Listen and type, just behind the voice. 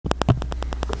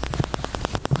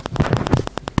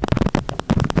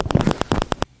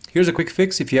Here's a quick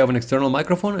fix if you have an external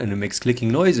microphone and it makes clicking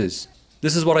noises.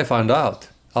 This is what I found out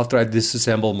after I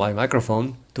disassembled my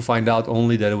microphone to find out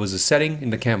only that it was a setting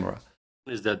in the camera.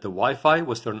 Is that the Wi-Fi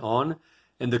was turned on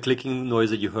and the clicking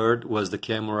noise that you heard was the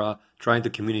camera trying to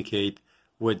communicate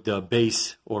with the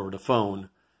base or the phone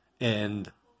and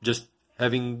just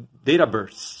having data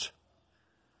bursts.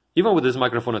 Even with this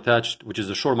microphone attached, which is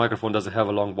a short microphone, doesn't have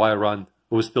a long wire run,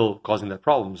 it was still causing that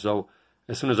problem. So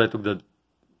as soon as I took the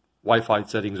Wi-Fi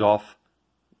settings off,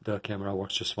 the camera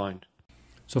works just fine.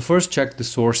 So first check the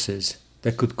sources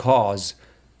that could cause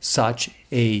such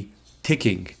a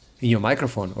ticking in your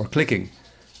microphone or clicking.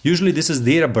 Usually this is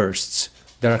data bursts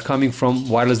that are coming from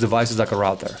wireless devices like a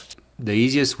router. The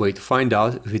easiest way to find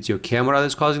out if it's your camera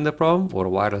that's causing the problem or a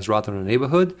wireless router in the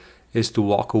neighborhood is to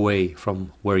walk away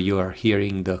from where you are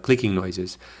hearing the clicking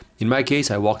noises. In my case,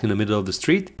 I walked in the middle of the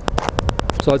street.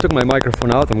 So I took my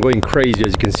microphone out. I'm going crazy,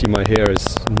 as you can see, my hair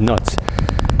is nuts.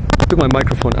 I took my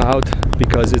microphone out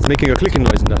because it's making a clicking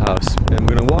noise in the house. And I'm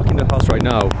gonna walk in the house right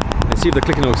now and see if the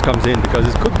clicking noise comes in, because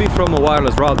it could be from a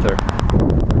wireless router.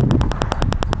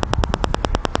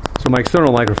 So my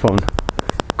external microphone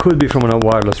could be from a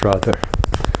wireless router.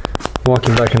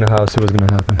 Walking back in the house, it was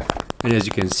gonna happen. And as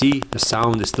you can see, the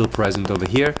sound is still present over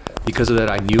here. Because of that,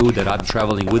 I knew that I'm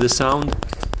traveling with the sound.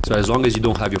 So as long as you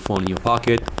don't have your phone in your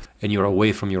pocket and you're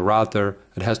away from your router,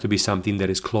 it has to be something that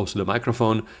is close to the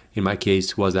microphone. In my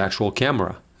case, was the actual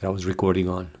camera that I was recording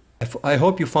on. I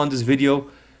hope you found this video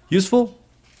useful.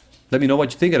 Let me know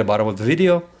what you're thinking about the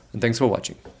video, and thanks for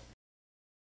watching.